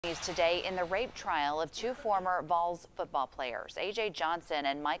News today in the rape trial of two former Vols football players. A.J. Johnson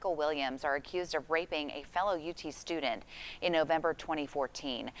and Michael Williams are accused of raping a fellow UT student in November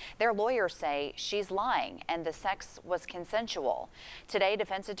 2014. Their lawyers say she's lying and the sex was consensual. Today,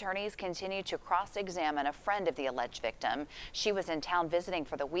 defense attorneys continue to cross-examine a friend of the alleged victim. She was in town visiting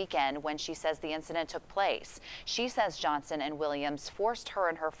for the weekend when she says the incident took place. She says Johnson and Williams forced her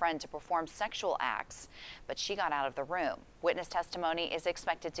and her friend to perform sexual acts, but she got out of the room. Witness testimony is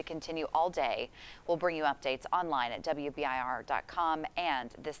expected to continue all day. We'll bring you updates online at WBIR.com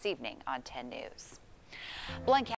and this evening on 10 News. Blount